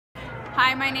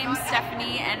Hi, my name's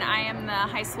Stephanie and I am the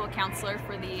high school counselor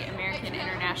for the American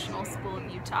International School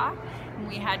of Utah. And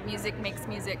we had Music Makes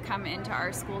Music come into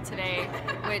our school today,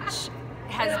 which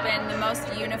has been the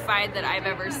most unified that I've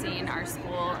ever seen our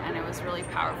school, and it was really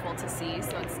powerful to see,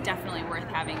 so it's definitely worth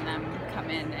having them come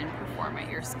in and perform at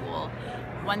your school.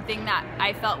 One thing that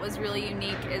I felt was really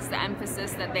unique is the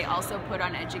emphasis that they also put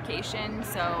on education,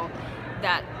 so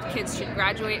that kids should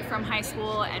graduate from high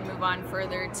school and move on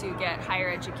further to get higher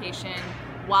education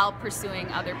while pursuing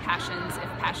other passions,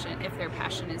 if their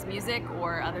passion is music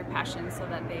or other passions, so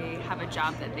that they have a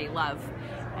job that they love.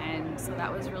 And so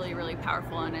that was really, really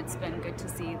powerful, and it's been good to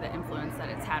see the influence that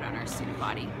it's had on our student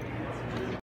body.